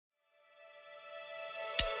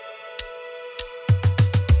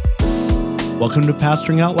Welcome to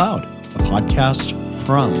Pastoring Out Loud, a podcast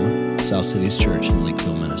from South Cities Church in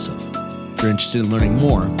Lakeville, Minnesota. If you're interested in learning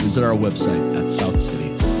more, visit our website at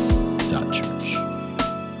southcities.church.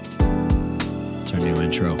 It's our new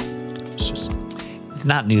intro. It's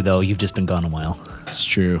not new, though. You've just been gone a while. It's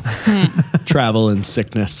true. Travel and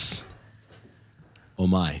sickness. Oh,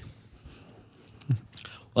 my.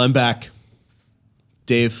 Well, I'm back.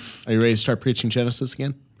 Dave, are you ready to start preaching Genesis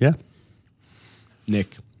again? Yeah.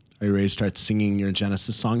 Nick, are you ready to start singing your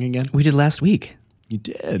Genesis song again? We did last week. You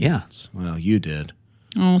did? Yeah. Well, you did.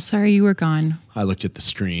 Oh, sorry you were gone. I looked at the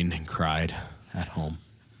screen and cried at home.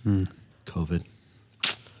 COVID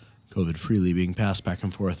freely being passed back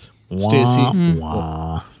and forth. Stacy?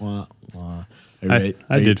 Wah. Wah, wah. I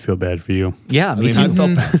did feel bad for you. Yeah, me I too.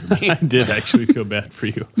 felt bad for me. I did actually feel bad for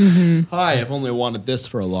you. Hi, I've only wanted this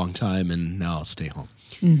for a long time, and now I'll stay home.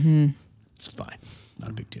 It's fine. Not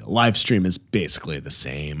a big deal. Live stream is basically the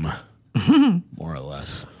same, more or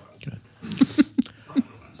less. Good.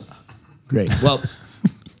 Great. Well,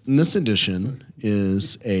 in this edition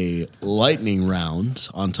is a lightning round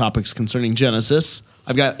on topics concerning Genesis.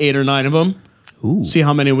 I've got 8 or 9 of them. Ooh. See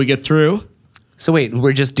how many we get through. So wait,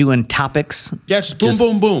 we're just doing topics? Yeah, just boom,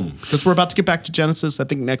 boom, boom. Because we're about to get back to Genesis, I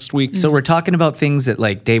think, next week. So we're talking about things that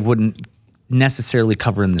like Dave wouldn't necessarily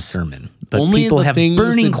cover in the sermon, but only people the have things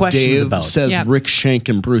burning that questions Dave about. says Yep. Rick Shank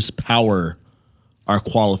and Bruce Power are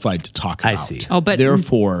qualified to talk about. I see. Oh, but-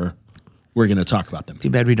 Therefore, we're going to talk about them. Too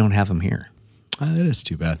bad we don't have them here. That is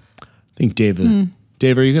too bad. I think Dave,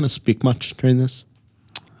 Dave, are you going to speak much during this?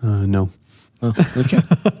 No. Oh, okay.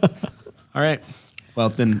 All right. Well,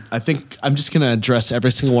 then I think I'm just going to address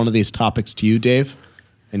every single one of these topics to you, Dave,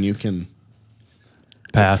 and you can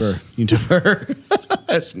Pass. defer. You defer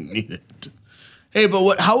as needed. Hey,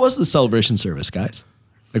 but how was the celebration service, guys?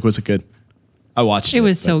 Like, was it good? I watched it. It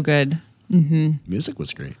was but so good. music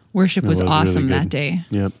was great. Worship was It was awesome really that good. day.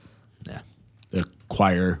 Yep. Yeah. The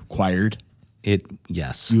choired.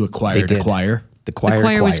 Yes. You acquired They a did. choir. The choir, The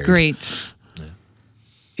choir was acquired. great.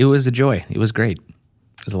 It was a joy. It was great.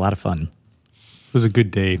 It was a lot of fun. It was a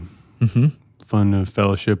good day. Fun to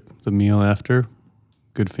fellowship the meal after.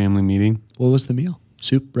 Good family meeting. What was the meal?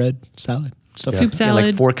 Soup, bread, salad, stuff. Soup, Like salad.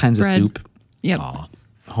 like 4 kinds bread. of soup, Yep. Aw,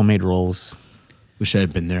 homemade rolls. wish I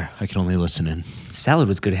had been there. I could only listen in. Salad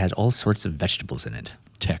was good. It had all sorts of vegetables in it.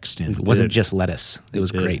 Text in. It wasn't did. just lettuce. It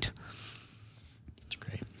was did. great. It's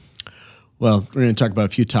great. Well, we're going to talk about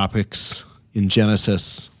a few topics in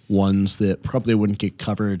Genesis, ones that probably wouldn't get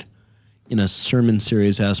covered in a sermon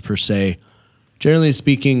series as per se. Generally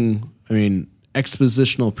speaking, I mean,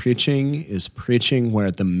 expositional preaching is preaching where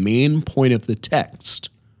the main point of the text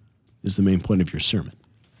is the main point of your sermon.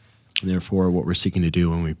 And therefore, what we're seeking to do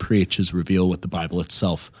when we preach is reveal what the Bible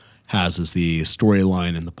itself has as the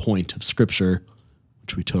storyline and the point of Scripture,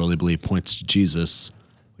 which we totally believe points to Jesus,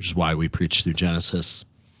 which is why we preach through Genesis,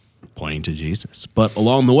 pointing to Jesus. But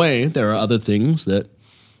along the way, there are other things that,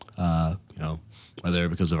 whether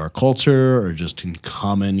because of our culture or just in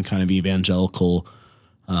common kind of evangelical,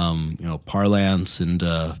 parlance and,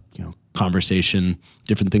 conversation,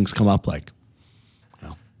 different things come up like,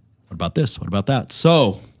 what about this? What about that?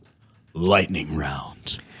 So, lightning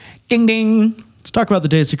round. Ding, ding. Let's talk about the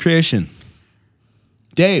days of creation.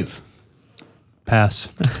 Dave. Pass.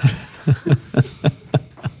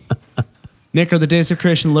 Nick, are the days of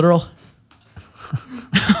creation literal?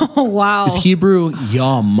 Oh, wow. Is Hebrew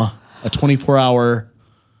yom a 24-hour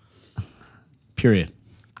period?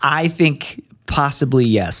 I think possibly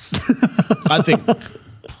yes. I think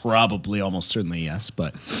probably almost certainly yes,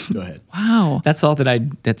 but go ahead. Wow. That's all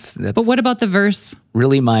that that's But what about the verse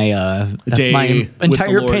really my that's Day my with the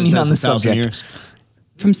entire Lord opinion is on the as 1,000 subject. years.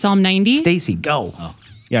 from Psalm 90? Stacy, go.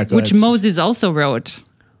 Yeah, go Which ahead. Moses also wrote.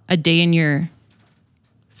 A day in your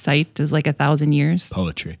sight is like 1,000 years.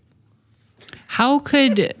 Poetry. How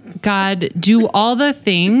could God do all the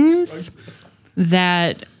things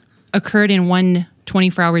that occurred in one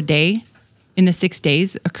 24-hour day in the 6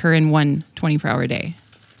 days occur in one 24-hour day?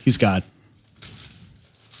 He's God.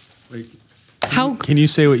 How Can you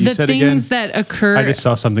say what you the said again? things that occur I just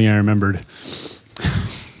saw something I remembered.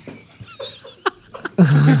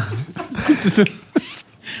 It's just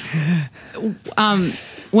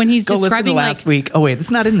when he's Go listen to describing last week. Oh wait, it's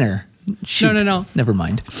not in there. Shoot. No. Never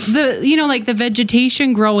mind. the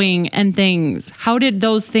vegetation growing and things. How did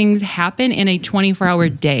those things happen in a 24-hour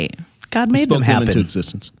day? God He made spoke them them into happen.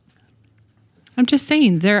 existence. I'm just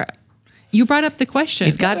saying you brought up the question.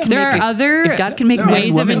 If God can there make are other if God can make men and ways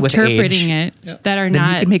of women with interpreting age, it that are then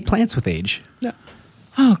not he can make plants with age.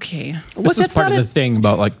 okay. This is that's part not of the thing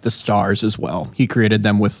about like the stars as well. He created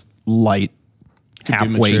them with light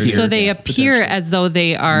halfway maturity. here. So they appear potentially. as though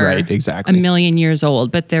they are Right, exactly. a million years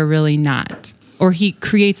old, but they're really not. Or he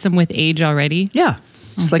creates them with age already. Yeah,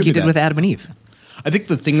 just like Could he be did that. with Adam and Eve. I think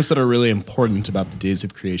the things that are really important about the days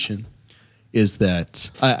of creation is that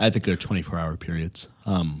I think they're 24-hour periods,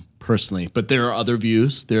 personally. But there are other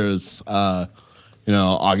views. There's,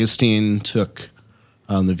 Augustine took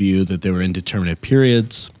the view that they were indeterminate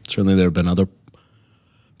periods. Certainly, there have been other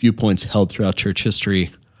viewpoints held throughout church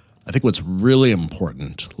history. I think what's really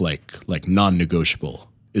important, like non-negotiable,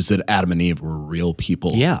 is that Adam and Eve were real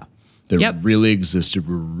people. Yeah. They Yep. really existed,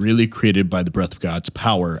 were really created by the breath of God's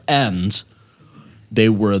power, and they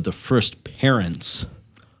were the first parents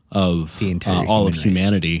of The entire all of human race.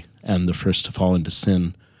 humanity and the first to fall into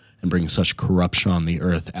sin and bring such corruption on the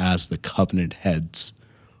earth as the covenant heads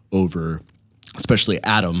over, especially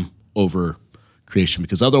Adam, over creation,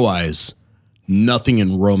 because otherwise nothing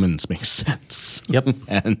in Romans makes sense. Yep.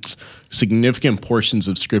 And significant portions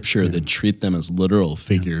of scripture that treat them as literal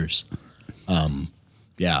figures.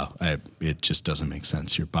 It just doesn't make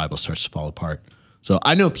sense. Your Bible starts to fall apart. So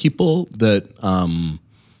I know people that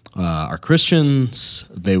are Christians.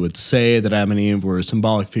 They would say that Adam and Eve were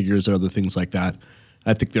symbolic figures or other things like that.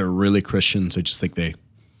 I think they're really Christians. I just think they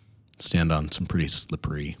stand on some pretty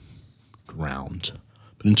slippery ground.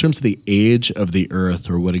 But in terms of the age of the earth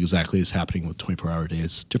or what exactly is happening with 24-hour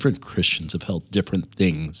days, different Christians have held different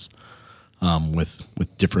things with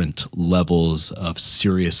different levels of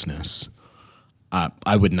seriousness.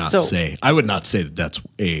 I would not say that that's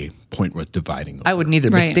a point worth dividing over. I wouldn't either.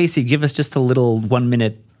 But Right. Stacy, give us just a little 1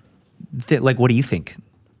 minute. What do you think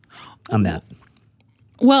on that?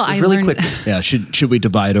 Well, I Just really learned. quick. Yeah, should we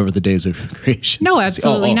divide over the days of creation? No,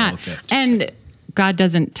 absolutely not. Okay. And God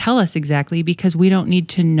doesn't tell us exactly because we don't need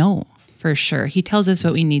to know for sure. He tells us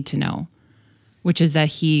what we need to know, which is that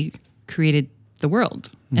he created the world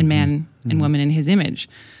and man and woman in his image.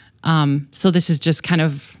 So this is just kind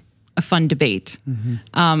of a fun debate.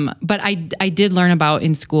 But I did learn about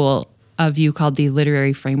in school a view called the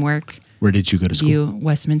literary framework Where did you go to school? view,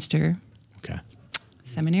 Westminster Okay.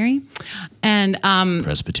 Seminary. And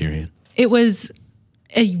Presbyterian. it was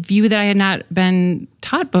a view that I had not been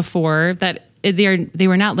taught before, that they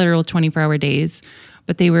were not literal 24-hour days,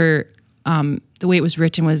 but they were, the way it was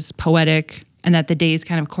written was poetic, and that the days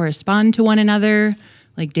kind of correspond to one another,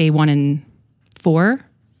 like day 1 and 4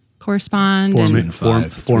 correspond. and Forming and filling.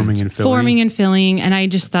 forming and filling. And I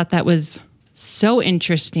just thought that was so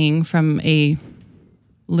interesting from a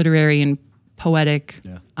literary and poetic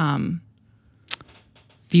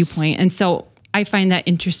viewpoint. And so I find that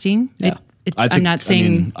interesting. Yeah. I'm not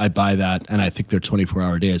saying I buy that, and I think they're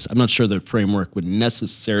 24-hour days. I'm not sure the framework would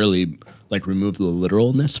necessarily remove the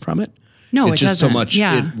literalness from it. No, it it just so doesn't. much.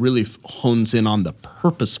 Yeah. It really hones in on the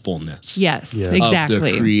purposefulness. yes, Yeah. Of exactly.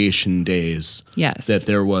 the creation days. Yes. That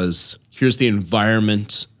there was. Here's the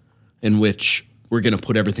environment in which we're going to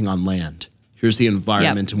put everything on land. Here's the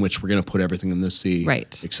environment in which we're going to put everything in the sea.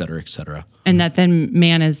 Right. Et cetera, et cetera. And that then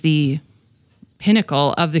man is the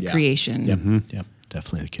pinnacle of the Yeah. creation. Yep. Yep.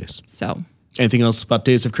 Definitely the case. So Anything else about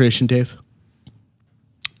days of creation, Dave?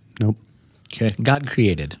 Nope. Okay. God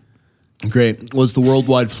created. Great. Was the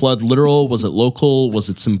worldwide flood literal? Was it local? Was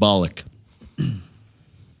it symbolic? I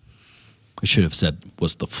should have said,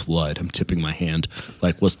 was the flood. I'm tipping my hand.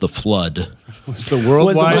 Was the flood? Was the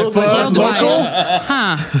worldwide flood Worldwide.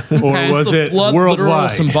 local? Or Okay. was the it flood literal,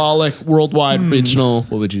 worldwide? symbolic, worldwide, regional?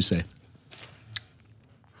 What would you say?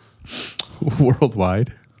 Worldwide.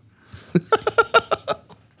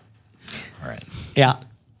 All right. Yeah.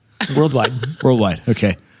 Worldwide. Worldwide.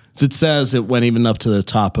 Okay. So it says it went even up to the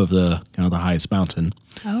top of the the highest mountain.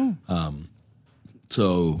 Oh.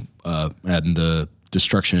 So and the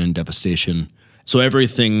destruction and devastation. So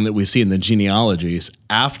everything that we see in the genealogies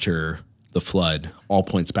after the flood all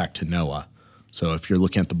points back to Noah. So if you're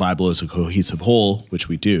looking at the Bible as a cohesive whole, which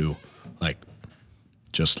we do,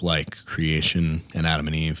 just like creation and Adam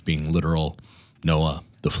and Eve being literal, Noah,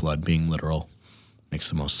 the flood being literal, makes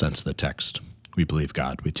the most sense of the text. We believe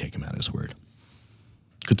God. We take him at his word.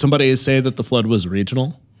 Could somebody say that the flood was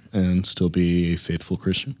regional and still be a faithful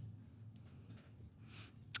Christian?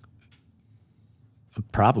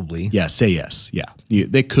 Probably. Yeah, say yes. Yeah,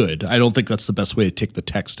 they could. I don't think that's the best way to take the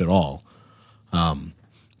text at all.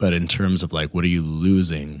 But in terms of what are you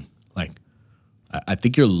losing? I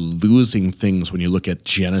think you're losing things when you look at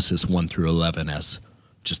Genesis 1 through 11 as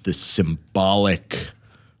just this symbolic,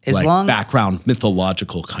 background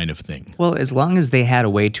mythological kind of thing. Well, as long as they had a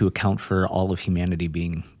way to account for all of humanity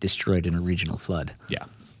being destroyed in a regional flood. Yeah,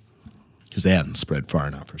 because they hadn't spread far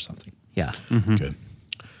enough or something. Yeah. Good.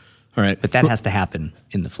 All right, But that has to happen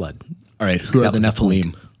in the flood. all right. Who are that the was the point.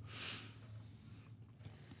 Nephilim?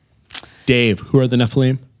 Dave, who are the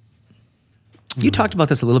Nephilim? You talked about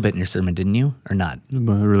this a little bit in your sermon, didn't you? Or not?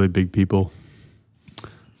 Really big people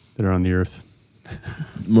that are on the earth.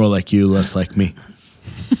 More like you, less like me.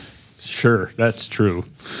 Sure, that's true.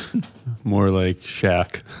 More like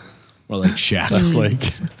Shaq. More like Shaq. Less like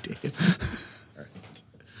Dave. All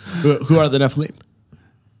right. Who are the Nephilim?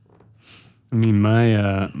 I mean,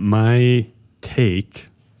 my take,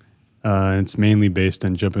 it's mainly based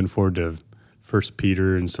on jumping forward to First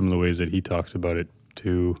Peter and some of the ways that he talks about it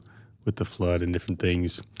too, with the flood and different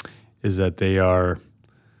things, is that they are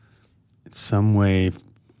in some way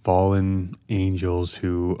fallen angels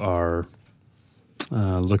who are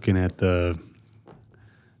looking at the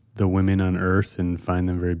women on earth and find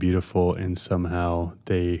them very beautiful, and somehow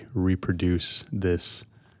they reproduce this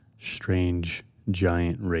strange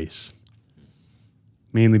giant race.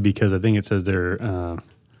 Mainly because I think it says they're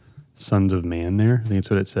sons of man there. I think that's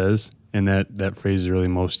what it says. And that phrase is really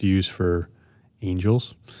most used for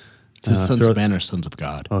angels. Sons of man or sons of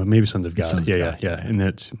God? Oh, maybe sons of God. Sons of Yeah. God. And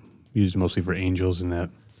that's used mostly for angels in the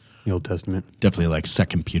Old Testament. Definitely like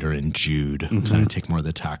 2 Peter and Jude kind of take more of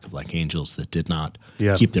the tack of like angels that did not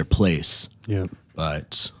keep their place, Yeah.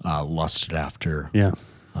 but lusted after Yeah.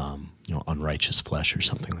 unrighteous flesh or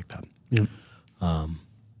something like that. Yep.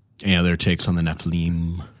 Any other takes on the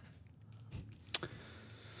Nephilim?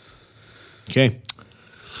 Okay.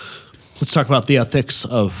 Let's talk about the ethics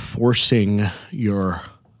of forcing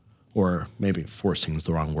or maybe forcing is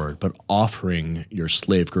the wrong word, but offering your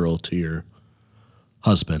slave girl to your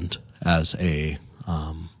husband as a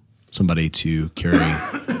somebody to carry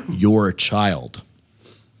your child.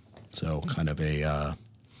 So kind of a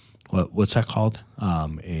what's that called?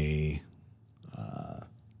 A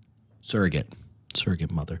surrogate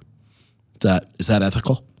mother. Is that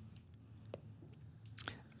ethical?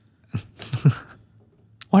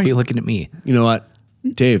 Why are you looking at me? You know what,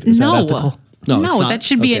 Dave? Is that ethical? No, it's not. that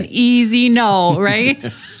should be an Okay. easy no, right?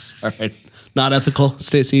 All right. Not ethical.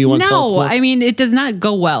 Stacey, you want to tell us No, more? I mean, it does not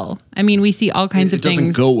go well. I mean, we see all kinds It of things.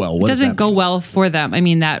 doesn't go well. What It does doesn't that go mean? well for them. I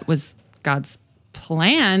mean, that was God's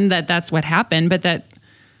plan, that's what happened, but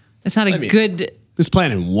it's not a good His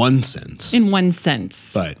plan in one sense, in one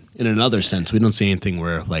sense. but in another sense, we don't see anything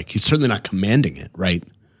where like he's certainly not commanding it, right?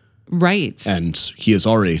 Right. And he has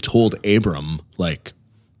already told Abram, like,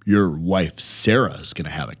 your wife Sarah is going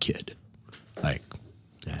to have a kid. Like,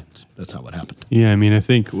 and that's not what happened. Yeah, I mean, I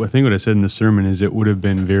think what I said in the sermon is it would have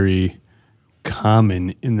been very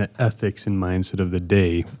common in the ethics and mindset of the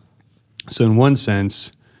day. So in one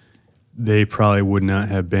sense, they probably would not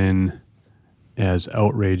have been as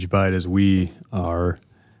outraged by it as we are,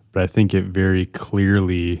 but I think it very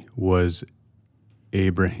clearly was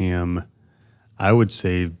Abraham, I would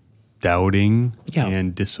say, doubting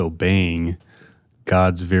and disobeying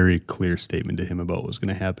God's very clear statement to him about what was going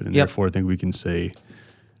to happen. And therefore, I think we can say,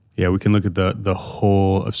 we can look at the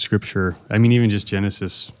whole of Scripture. I mean, even just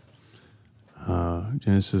Genesis 1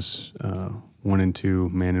 and 2,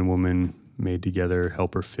 man and woman made together,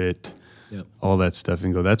 helper fit, all that stuff,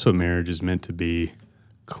 and go, that's what marriage is meant to be.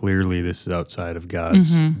 Clearly, this is outside of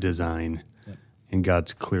God's design, and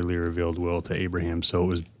God's clearly revealed will to Abraham, so it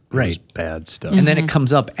was bad stuff. And then it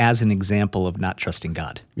comes up as an example of not trusting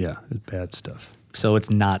God. Yeah, it's bad stuff. So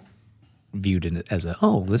it's not viewed as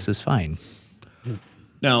this is fine.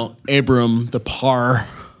 Now, Abram, the par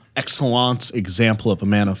excellence example of a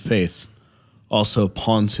man of faith, also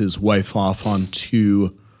pawns his wife off on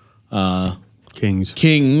two Kings.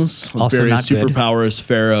 Also various not good. superpowers,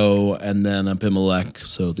 Pharaoh and then Abimelech,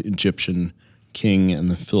 so the Egyptian king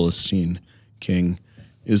and the Philistine king.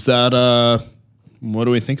 Is that, what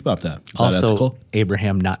do we think about that? Is that Also, ethical?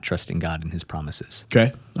 Abraham not trusting God and his promises.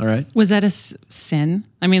 Okay, all right. Was that a sin?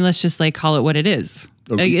 I mean, let's just call it what it is.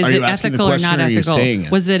 Are Is you it asking the ethical or question not or are you ethical? saying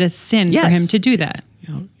it? Was it a sin for Yes. him to do that?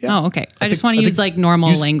 Yeah. Oh, okay. I just want to use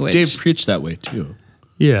normal language. Dave preached that way too.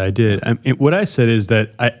 Yeah, I did. What I said is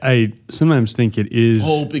that I sometimes think it is.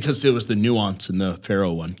 Oh, because it was the nuance in the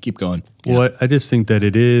Pharaoh one. Keep going. Well, I just think that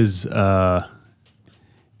it is.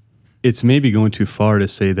 It's maybe going too far to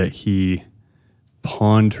say that he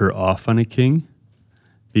pawned her off on a king,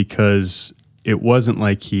 because it wasn't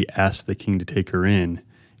like he asked the king to take her in.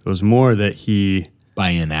 It was more that By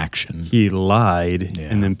inaction. he lied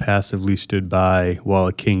and then passively stood by while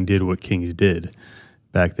a king did what kings did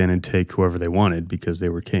back then and take whoever they wanted because they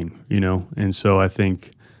were king, And so I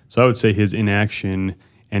would say his inaction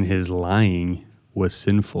and his lying was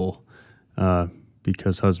sinful,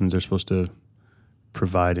 because husbands are supposed to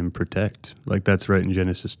provide and protect. Like that's right in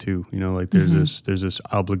Genesis 2, there's this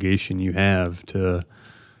obligation you have to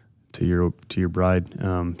to your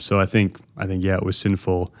bride. So I think yeah, it was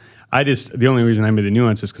sinful. The only reason I made the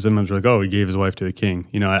nuance is because sometimes we're like, oh, he gave his wife to the king.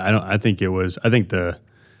 I think the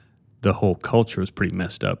whole culture was pretty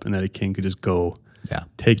messed up, and that a king could just go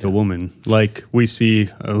take a woman like we see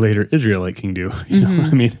a later Israelite king do. You know,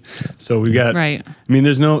 I mean, so we got Right. I mean,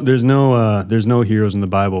 there's no heroes in the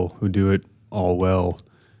Bible who do it all well,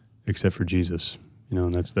 except for Jesus. You know,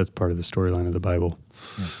 and that's part of the storyline of the Bible.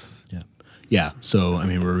 Yeah. So, I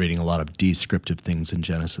mean, we're reading a lot of descriptive things in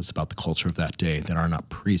Genesis about the culture of that day that are not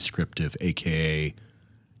prescriptive, aka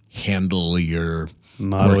handle your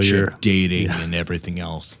Model courtship, your- dating, and everything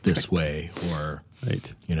else this way, or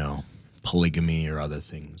Right. polygamy or other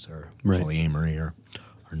things, or Right. polyamory or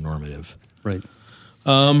normative. Right.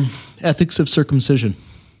 Ethics of circumcision.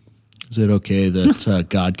 Is it okay that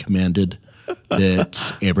God commanded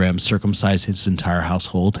that Abraham circumcise his entire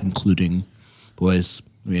household, including boys?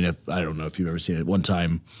 I mean, I don't know if you've ever seen it. One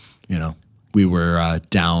time, we were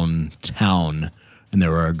downtown, and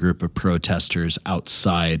there were a group of protesters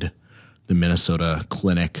outside the Minnesota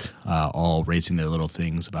clinic, all raising their little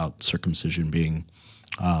things about circumcision being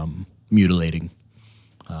mutilating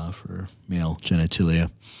for male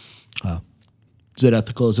genitalia. Is it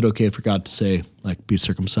ethical? Is it okay for God to say, like, be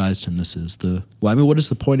circumcised? And this is what is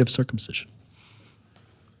the point of circumcision?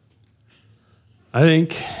 I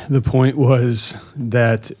think the point was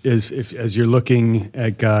that if as you're looking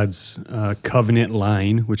at God's covenant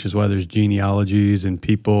line, which is why there's genealogies and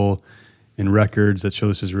people and records that show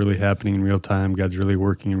this is really happening in real time, God's really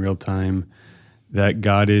working in real time, that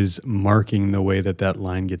God is marking the way that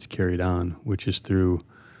line gets carried on, which is through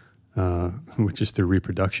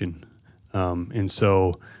reproduction. And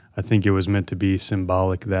so I think it was meant to be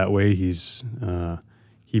symbolic that way.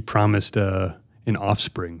 He promised an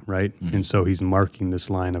offspring, right? Mm-hmm. And so he's marking this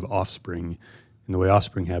line of offspring, and the way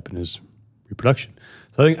offspring happen is reproduction.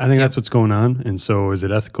 So I think that's what's going on. And so is it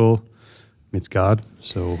ethical? It's God.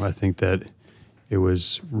 So I think that it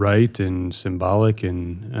was right and symbolic.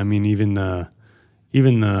 And I mean, even the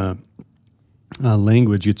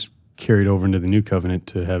language it's carried over into the new covenant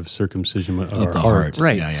to have circumcision of our heart.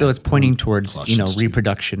 Right. Yeah, so yeah. it's pointing towards, Colossians 2.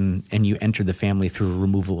 reproduction, and you enter the family through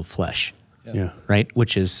removal of flesh, Yeah. right?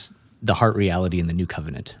 Which is the heart reality in the new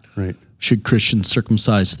covenant. Right. Should Christians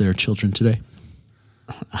circumcise their children today?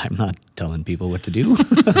 I'm not telling people what to do.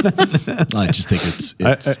 I just think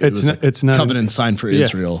it's not covenant sign for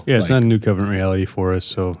Israel. Yeah, it's not a new covenant reality for us.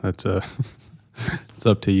 So that's it's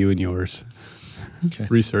up to you and yours. Okay.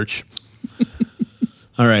 Research.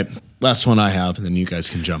 All right. Last one I have, and then you guys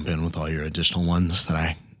can jump in with all your additional ones that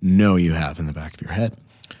I know you have in the back of your head.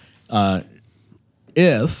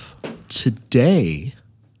 If today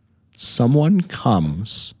someone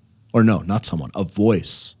comes, or no, not someone, a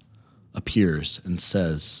voice appears and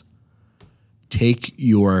says, take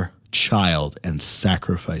your child and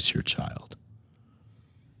sacrifice your child.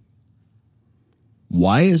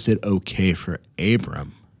 Why is it okay for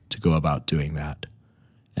Abram to go about doing that,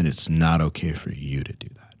 and it's not okay for you to do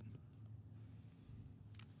that?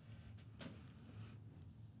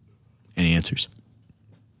 Any answers?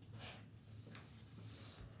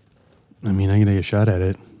 I mean, I can take a shot at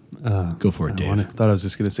it. Go for it, Dave. Thought I was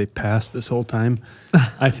just going to say pass this whole time.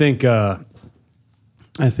 I think that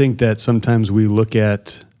sometimes we look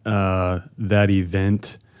at that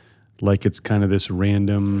event like it's kind of this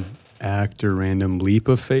random act or random leap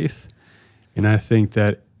of faith. And I think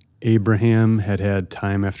that Abraham had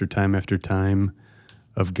time after time after time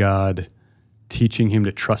of God teaching him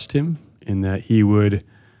to trust him, and that he would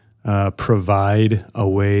provide a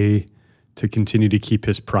way to continue to keep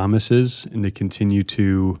his promises and to continue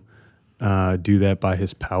to do that by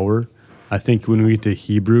his power. I think when we get to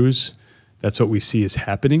Hebrews, that's what we see is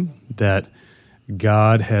happening, that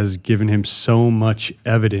God has given him so much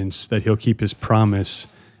evidence that he'll keep his promise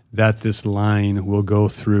that this line will go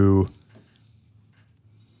through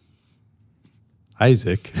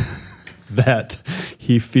Isaac, that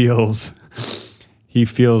he feels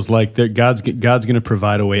like that God's going to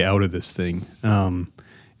provide a way out of this thing.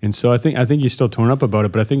 And so I think he's still torn up about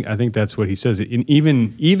it, but I think that's what he says. And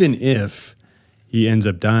even if he ends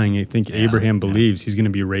up dying, I think Abraham believes he's going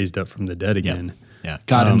to be raised up from the dead again. Yeah.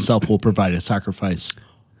 God himself will provide a sacrifice,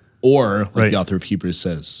 or like the author of Hebrews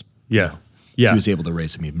says, Yeah. he was able to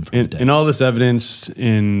raise him even from the dead. And all this evidence,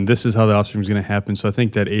 and this is how the offspring is going to happen. So I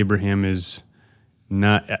think that Abraham is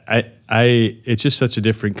not. It's just such a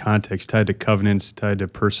different context, tied to covenants, tied to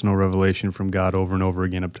personal revelation from God over and over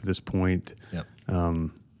again up to this point. Yep.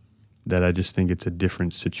 That I just think it's a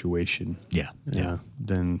different situation. Yeah.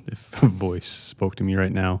 Than if a voice spoke to me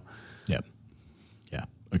right now. Yep. Yeah.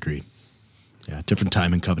 Agreed. Yeah. Different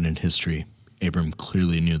time in covenant history. Abram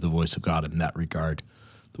clearly knew the voice of God in that regard.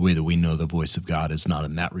 The way that we know the voice of God is not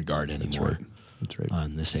in that regard anymore. That's right.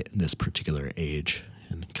 In this particular age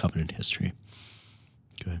in covenant history.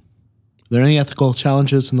 Okay. Are there any ethical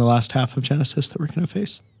challenges in the last half of Genesis that we're going to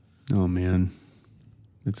face? Oh man,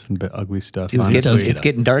 it's some bit ugly stuff. It's honestly.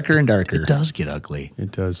 getting darker and darker. It does get ugly.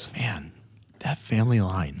 It does. Man, that family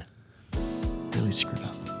line really screwed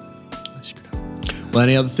up. Well,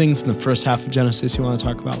 any other things in the first half of Genesis you want to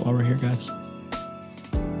talk about while we're here, guys?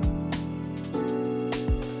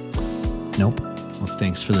 Nope. Well,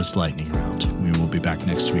 thanks for this lightning round. We will be back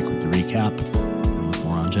next week with the recap and with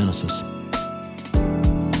more on Genesis.